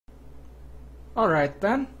Alright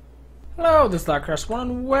then. Hello, this is Darkrest1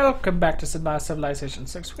 and welcome back to Civilization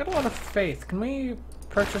 6. We got a lot of faith. Can we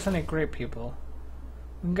purchase any great people?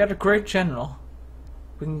 We can get a great general.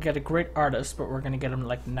 We can get a great artist, but we're gonna get him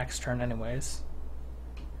like next turn anyways.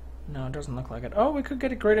 No, it doesn't look like it. Oh, we could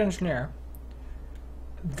get a great engineer.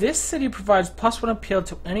 This city provides +1 appeal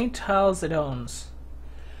to any tiles it owns.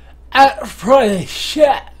 Holy shit!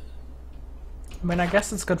 I mean, I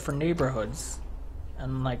guess it's good for neighborhoods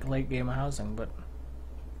and like late game housing, but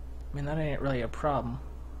I mean that ain't really a problem.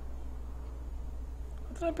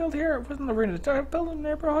 What did I build here? It wasn't the arena. Did I build a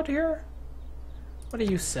neighborhood here? What do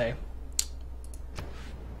you say?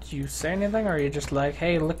 Do you say anything, or are you just like,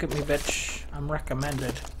 hey, look at me, bitch, I'm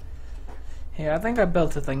recommended? Yeah, I think I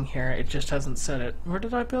built a thing here. It just hasn't said it. Where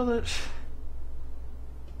did I build it?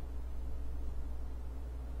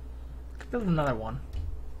 Could build another one.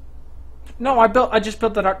 No, I just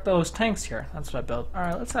built those tanks here. That's what I built.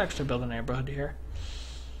 Alright, let's actually build a neighborhood here.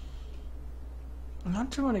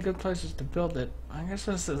 Not too many good places to build it. I guess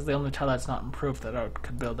this is the only tile that's not improved that I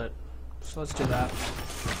could build it. So let's do that.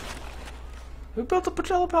 Who built the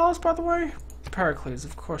Pagella Palace, by the way? Pericles,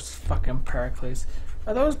 of course, fucking Pericles.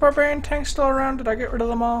 Are those barbarian tanks still around? Did I get rid of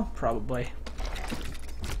them all? Probably.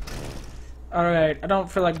 Alright, I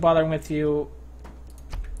don't feel like bothering with you.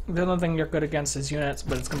 The only thing you're good against is units,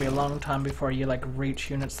 but it's gonna be a long time before you like reach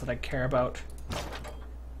units that I care about.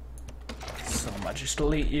 So much just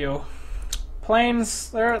delete you. Planes,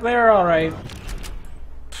 they're alright.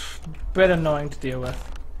 Bit annoying to deal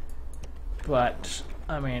with. But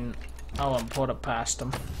I mean, I won't put it past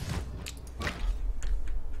them.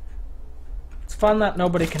 It's fun that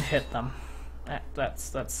nobody can hit them.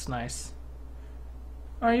 That's nice.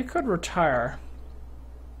 Oh, you could retire.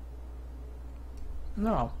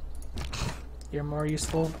 No. You're more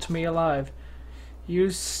useful to me alive. You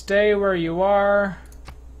stay where you are.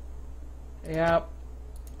 Yep.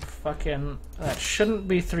 Fucking... That shouldn't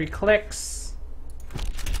be 3 clicks.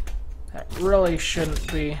 That really shouldn't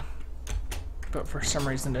be. But for some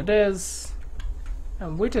reason it is.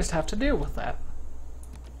 And we just have to deal with that.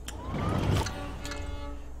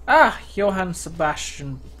 Ah! Johann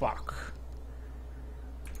Sebastian Bach.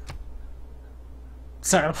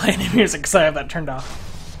 Sorry to play any music because I have that turned off.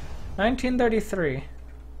 1933.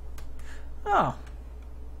 Oh.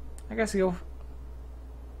 I guess I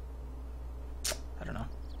don't know.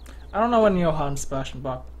 I don't know when Johann Sebastian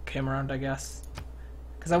Bach came around, I guess.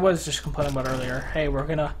 Because I was just complaining about earlier. Hey, we're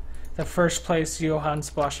gonna... The first place Johann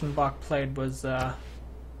Sebastian Bach played was,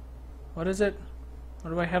 what is it? What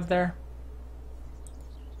do I have there?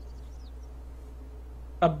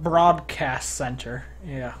 A broadcast center.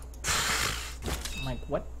 Yeah. I'm like,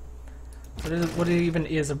 what? What even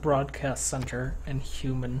is a broadcast center in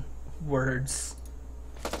human words?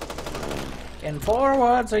 In 4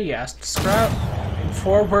 words or yes, describe... In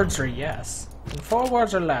 4 words or yes. In 4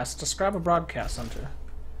 words or less, describe a broadcast center.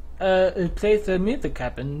 A place where music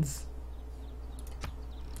happens.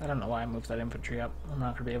 I don't know why I moved that infantry up. I'm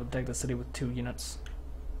not going to be able to take the city with 2 units.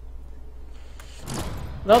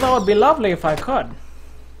 Though that would be lovely if I could.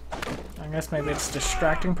 I guess maybe it's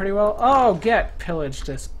distracting pretty well. Oh, pillage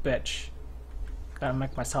this bitch. Gotta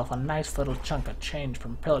make myself a nice little chunk of change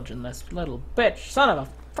from pillaging this little bitch. Son of a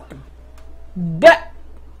fucking...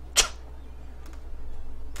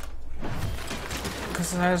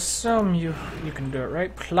 Because I assume you can do it,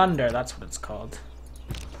 right? Plunder, that's what it's called.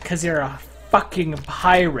 Because you're a fucking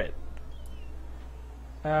pirate.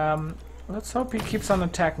 Let's hope he keeps on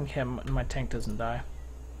attacking him and my tank doesn't die.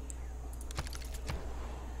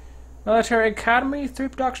 Military Academy, 3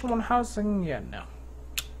 production, 1 housing. Yeah, no.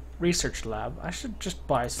 Research lab. I should just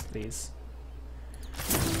buy these.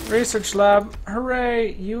 Research lab.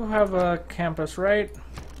 Hooray! You have a campus, right?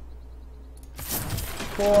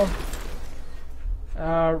 Cool.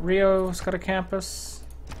 Rio's got a campus.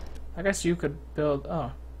 I guess you could build...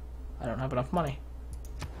 Oh. I don't have enough money.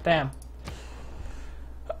 Damn.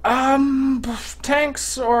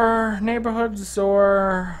 Tanks or neighborhoods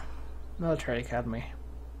or... Military Academy.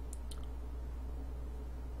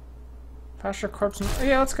 Pasture Corps.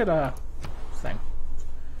 Yeah, let's get a thing.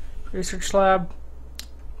 Research lab.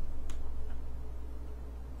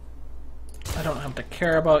 I don't have to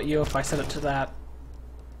care about you if I set it to that.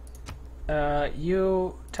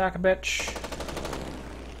 You attack a bitch.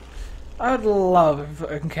 I would love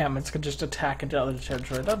if encampments could just attack into other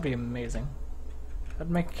territory. That'd be amazing. That'd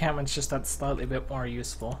make encampments just that slightly bit more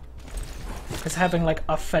useful. Because having like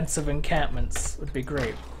offensive encampments would be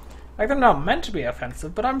great. Like they're not meant to be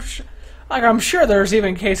offensive, but I'm sure there's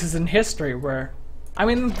even cases in history where, I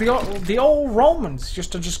mean, the old Romans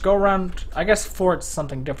used to just go around. I guess fort's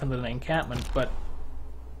something different than an encampment, but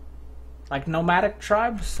like nomadic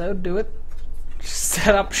tribes, so do it.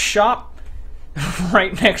 Set up shop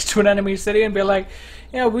right next to an enemy city and be like,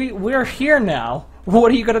 yeah, we're here now.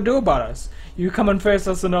 What are you gonna do about us? You come and face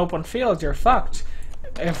us in open fields, you're fucked.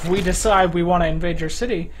 If we decide we want to invade your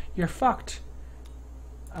city, you're fucked.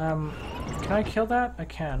 Can I kill that? I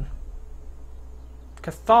can.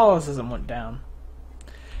 Catholicism went down.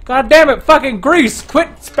 God damn it, fucking Greece!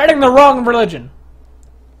 Quit spreading the wrong religion!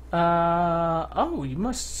 Oh, you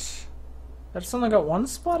must... That's only got one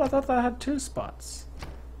spot? I thought that had 2 spots.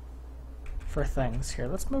 For things here.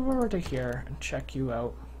 Let's move over to here and check you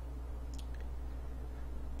out.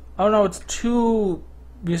 Oh no, it's 2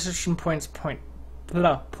 musician points per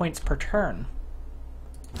turn.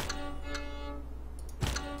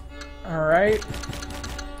 Alright.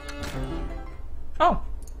 Oh!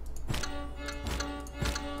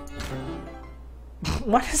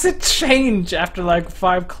 Why does it change after like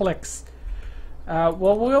 5 clicks?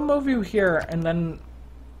 Well, we'll move you here, and then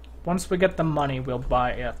once we get the money, we'll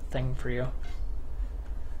buy a thing for you.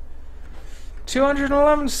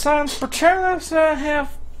 211 cents per turn, that's not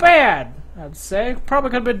half bad, I'd say. Probably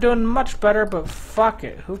could have been doing much better, but fuck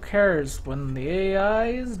it. Who cares when the AI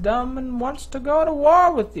is dumb and wants to go to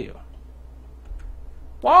war with you?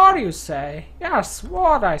 What do you say? Yes,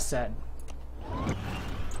 what I said.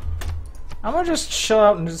 I'm gonna just chill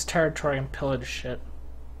out in his territory and pillage shit.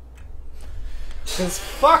 Cause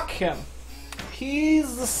fuck him.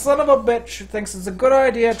 He's the son of a bitch who thinks it's a good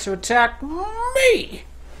idea to attack me!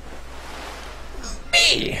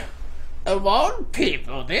 Me! Of all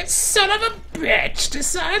people, this son of a bitch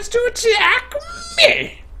decides to attack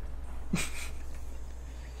me!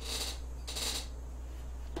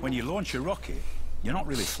 When you launch a rocket, you're not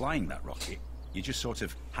really flying that rocket. You're just sort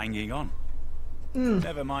of hanging on.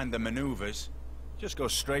 Never mind the maneuvers. Just go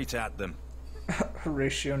straight at them.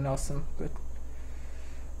 Horatio Nelson. Good.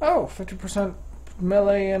 Oh, 50%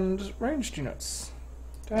 melee and ranged units.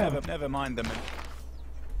 Damn. Never mind the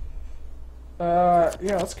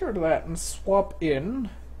yeah, let's get rid of that and swap in.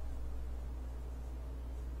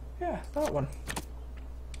 Yeah, that one.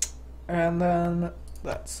 And then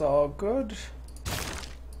that's all good.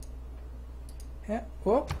 Yeah,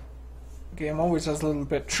 whoop. Game always has a little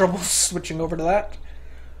bit of trouble switching over to that.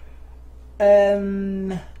 Where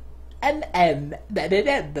am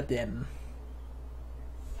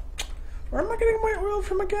I getting my oil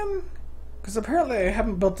from again? Because apparently I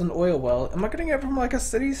haven't built an oil well. Am I getting it from like a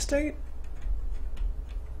city-state?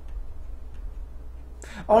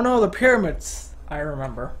 Oh no, the pyramids. I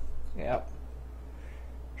remember. Yep.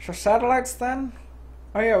 So satellites then?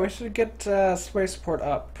 Oh yeah, we should get spaceport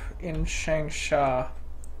up in Changsha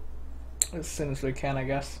as soon as we can, I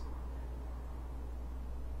guess.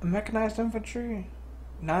 Mechanized infantry?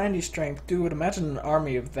 90 strength. Dude, imagine an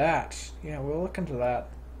army of that. Yeah, we'll look into that.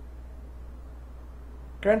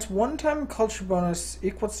 Grants one-time culture bonus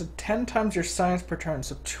equals to 10 times your science per turn,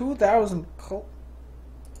 so 2,000 cult...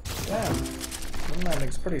 Damn. That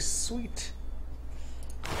thing's pretty sweet.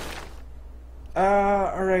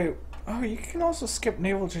 Alright. Oh, you can also skip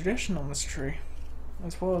naval tradition on this tree.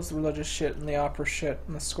 As well as the religious shit and the opera shit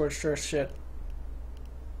and the scorched earth shit.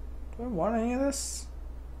 Do I want any of this?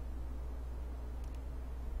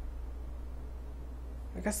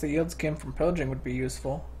 I guess the yields gained from pillaging would be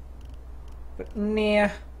useful. But nah.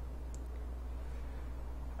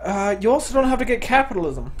 You also don't have to get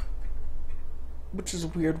capitalism. Which is a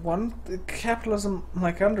weird one. The capitalism,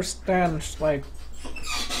 like, I understand, like,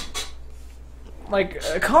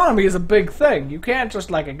 economy is a big thing. You can't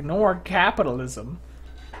just, like, ignore capitalism.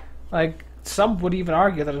 Like, some would even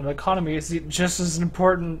argue that an economy is just as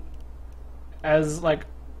important as, like,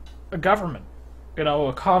 a government. You know,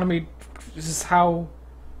 economy is how...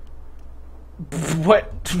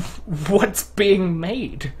 what's being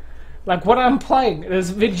made. Like, what I'm playing, this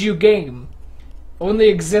video game, only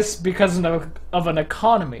exists because of an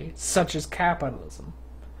economy such as capitalism.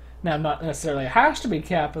 Now, not necessarily has to be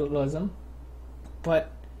capitalism,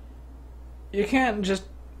 but you can't just...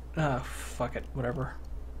 fuck it, whatever.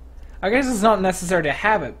 I guess it's not necessary to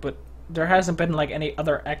have it, but there hasn't been, like, any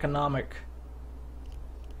other economic...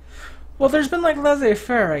 Well, there's been, like,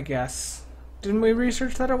 laissez-faire, I guess. Didn't we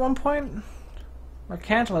research that at one point?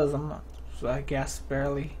 Mercantilism, I guess,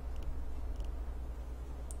 barely.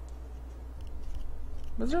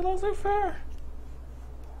 Was there laissez-faire?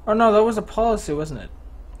 Oh no, that was a policy, wasn't it?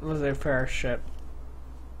 Laissez-faire shit.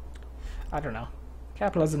 I don't know.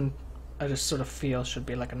 Capitalism, I just sort of feel, should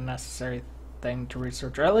be like a necessary thing to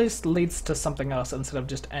research, or at least leads to something else instead of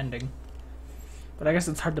just ending. But I guess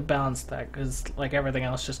it's hard to balance that, because like everything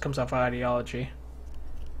else just comes off ideology.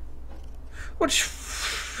 Which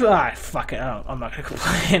Ah, fuck it. I'm not gonna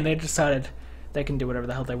complain. They decided they can do whatever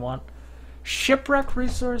the hell they want. Shipwreck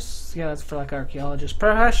resource? Yeah, that's for like archaeologists.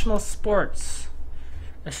 Professional sports.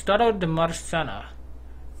 Estado de Marcena.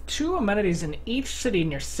 2 amenities in each city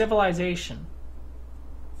in your civilization.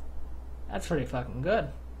 That's pretty fucking good.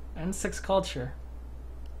 And 6 culture.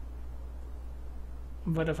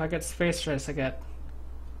 But if I get space race, I get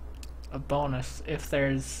a bonus if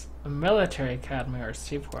there's a military academy or a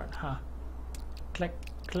seaport, huh? Click,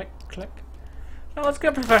 click, click. Now let's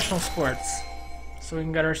get professional sports. So we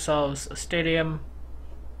can get ourselves a stadium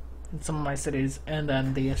in some of my cities, and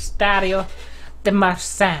then the Estadio de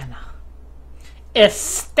Marcena.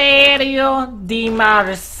 Estadio de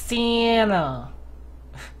Marcena.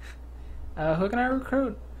 Who can I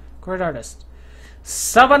recruit? Great artist.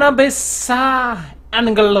 Sabana Bisa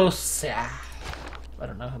Angelosa. I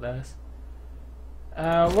don't know who that is.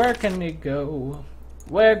 Where can he go?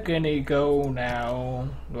 Where can he go now?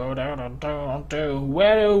 Where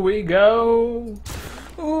do we go?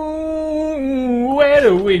 Ooh, where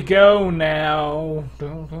do we go now?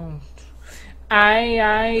 No,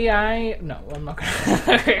 I'm not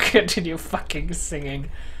gonna continue fucking singing.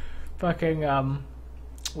 Fucking,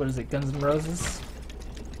 what is it, Guns N' Roses?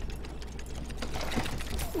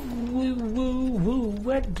 Woo, woo, woo.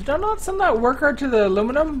 What? Did I not send that worker to the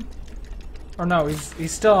aluminum? Or no,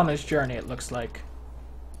 he's still on his journey, it looks like.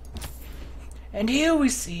 And here we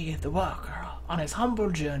see the worker on his humble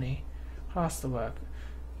journey across the work.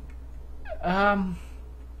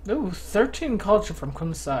 Ooh, 13 culture from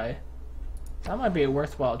Kumsai. That might be a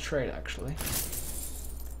worthwhile trade, actually.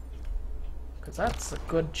 Because that's a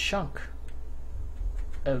good chunk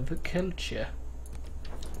of culture.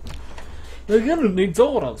 The unit needs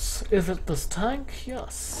orders. Is it this tank?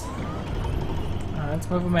 Yes. Let's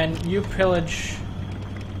move him in. You pillage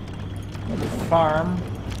the farm.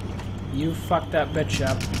 You fuck that bitch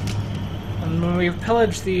up. And when we've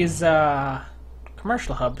pillaged these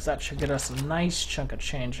commercial hubs, that should get us a nice chunk of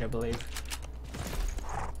change, I believe.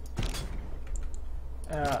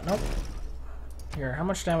 Nope. Here, how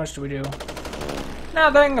much damage do we do?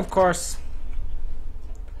 Nothing, of course.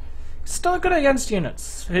 Still good against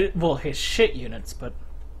units. Well, his shit units, but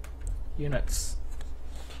units.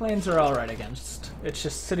 Planes are alright against. It's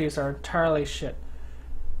just cities are entirely shit.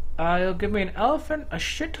 You'll give me an elephant, a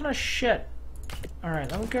shit ton of shit.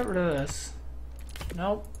 Alright, let me get rid of this.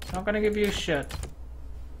 Nope, not gonna give you shit.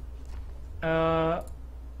 Here,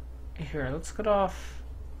 let's get off.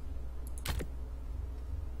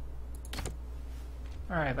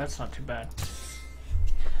 Alright, that's not too bad.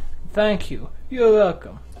 Thank you. You're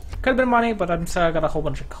welcome. Could have been money, but I'm sorry I got a whole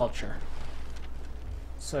bunch of culture.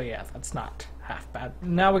 So yeah, that's not half bad.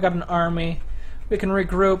 Now we got an army. We can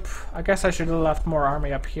regroup. I guess I should have left more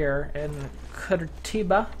army up here in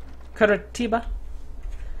Curitiba. Curitiba.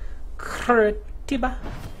 Curitiba.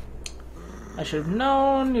 I should have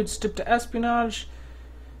known. You'd stoop to espionage.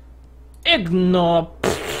 Ignore.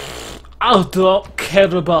 I don't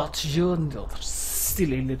care about you,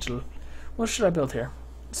 silly little. What should I build here?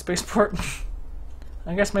 Spaceport?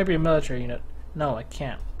 I guess maybe a military unit. No, I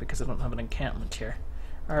can't because I don't have an encampment here.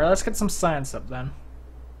 Alright, let's get some science up then.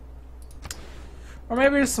 Or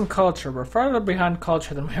maybe just some culture. We're farther behind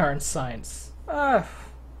culture than we are in science. We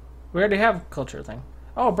already have a culture thing.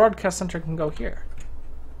 Oh, broadcast center can go here.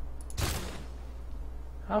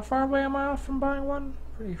 How far away am I off from buying one?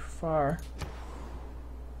 Pretty far.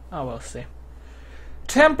 Oh, we'll see.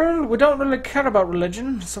 Temple, we don't really care about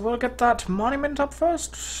religion, so we'll get that monument up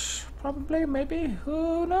first. Probably, maybe.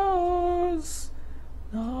 Who knows?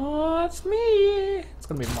 No, it's me. It's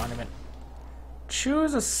gonna be a monument.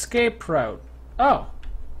 Choose escape route. Oh.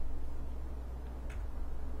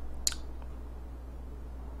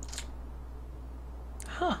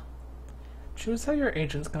 Huh. Choose how your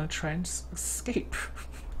agent's gonna try and escape.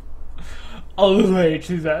 Alright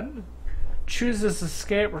then. Choose this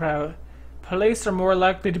escape route. Police are more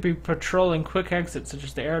likely to be patrolling quick exits such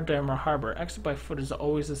as the aerodrome or harbor. Exit by foot is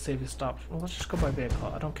always the safest stop. Well, let's just go by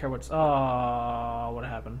vehicle. I don't care what's... Oh, what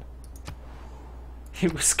happened? He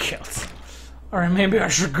was killed. Alright, maybe I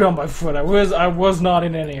should go by foot. I was not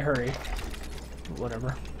in any hurry.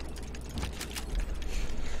 Whatever.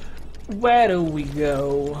 Where do we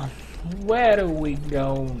go? Where do we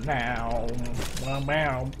go now?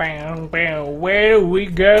 Where do we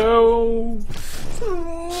go?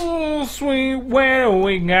 Oh, sweet, where do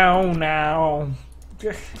we go now?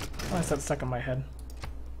 Why is that stuck in my head?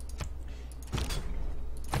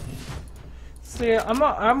 See,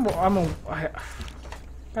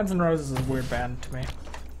 Guns N' Roses is a weird band to me.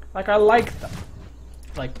 Like, I like them.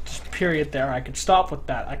 Like, just period there. I could stop with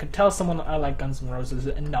that. I could tell someone I like Guns N' Roses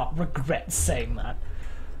and not regret saying that.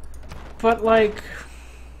 But, like...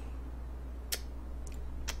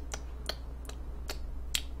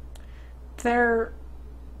 They're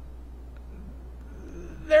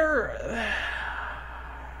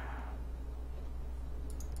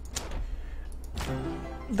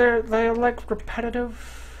like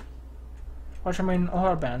repetitive, which I mean a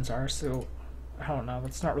lot of bands are, so I don't know,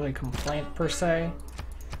 that's not really a complaint per se,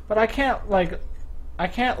 but I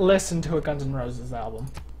can't listen to a Guns N' Roses album.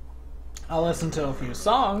 I'll listen to a few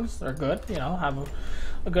songs, they're good, you know, have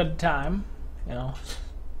a good time, you know,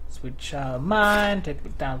 Sweet Child of Mine, Take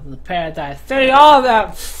Me Down to the Paradise City, all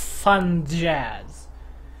that fun jazz.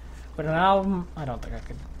 But an album, I don't think I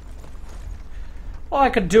could. Well, I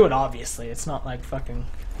could do it, obviously. It's not like fucking,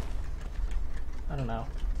 I don't know,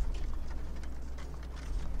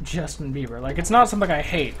 Justin Bieber. Like, it's not something I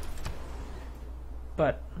hate,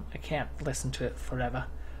 but I can't listen to it forever.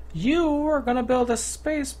 You are gonna build a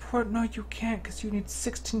spaceport. No, you can't, because you need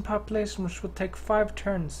 16 population, which will take 5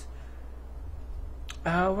 turns.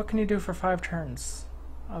 What can you do for 5 turns?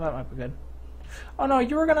 Oh, that might be good. Oh no,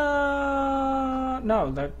 you were gonna...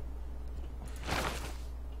 No, that...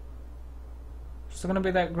 There's gonna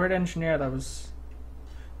be that great engineer that was...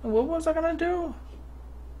 What was I gonna do?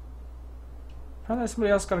 Apparently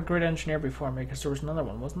somebody else got a great engineer before me, because there was another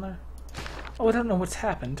one, wasn't there? Oh, I don't know what's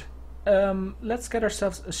happened. Let's get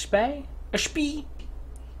ourselves a spy? A spy?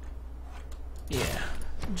 Yeah.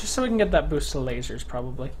 Just so we can get that boost to lasers,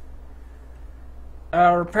 probably.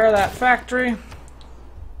 Repair that factory.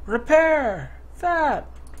 Repair that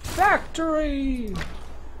factory!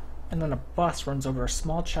 And then a bus runs over a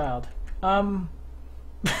small child. I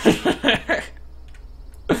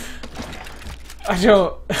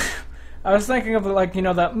don't... I was thinking of, like, you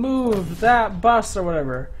know, that move, that bus or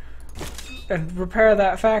whatever. And repair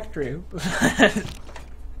that factory.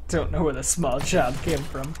 Don't know where the small child came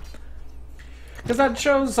from. Because that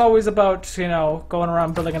show's always about, you know, going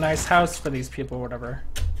around building a nice house for these people or whatever.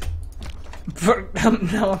 But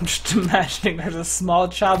now I'm just imagining there's a small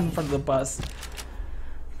child in front of the bus.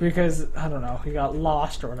 Because, I don't know, he got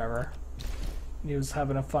lost or whatever. He was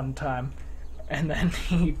having a fun time. And then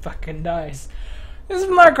he fucking dies. This is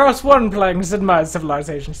Macross 1 playing Sid Meier's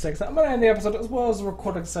Civilization 6. I'm going to end the episode as well as a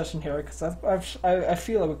recording session here because I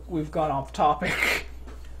feel like we've gone off topic.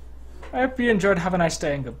 I hope you enjoyed. Have a nice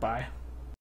day and goodbye.